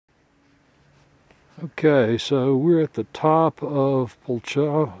Okay, so we're at the top of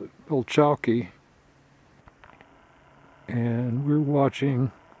Pulchaki, and we're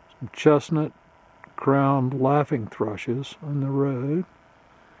watching some chestnut-crowned laughing thrushes on the road.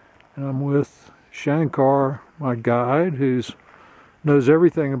 And I'm with Shankar, my guide, who knows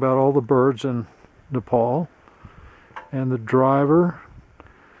everything about all the birds in Nepal, and the driver,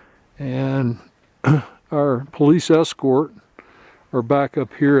 and our police escort are back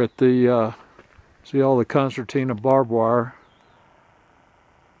up here at the see all the concertina barbed wire.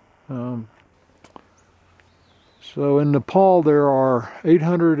 So in Nepal there are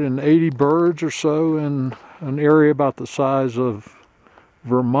 880 birds or so in an area about the size of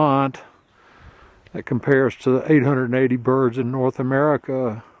Vermont. That compares to the 880 birds in North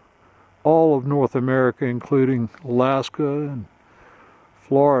America, all of North America, including Alaska and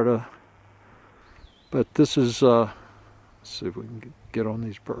Florida. But this is, let's see if we can get on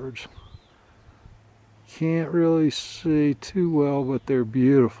these birds. Can't really see too well, but they're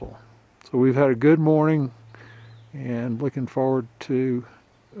beautiful. So we've had a good morning and looking forward to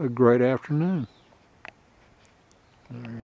a great afternoon.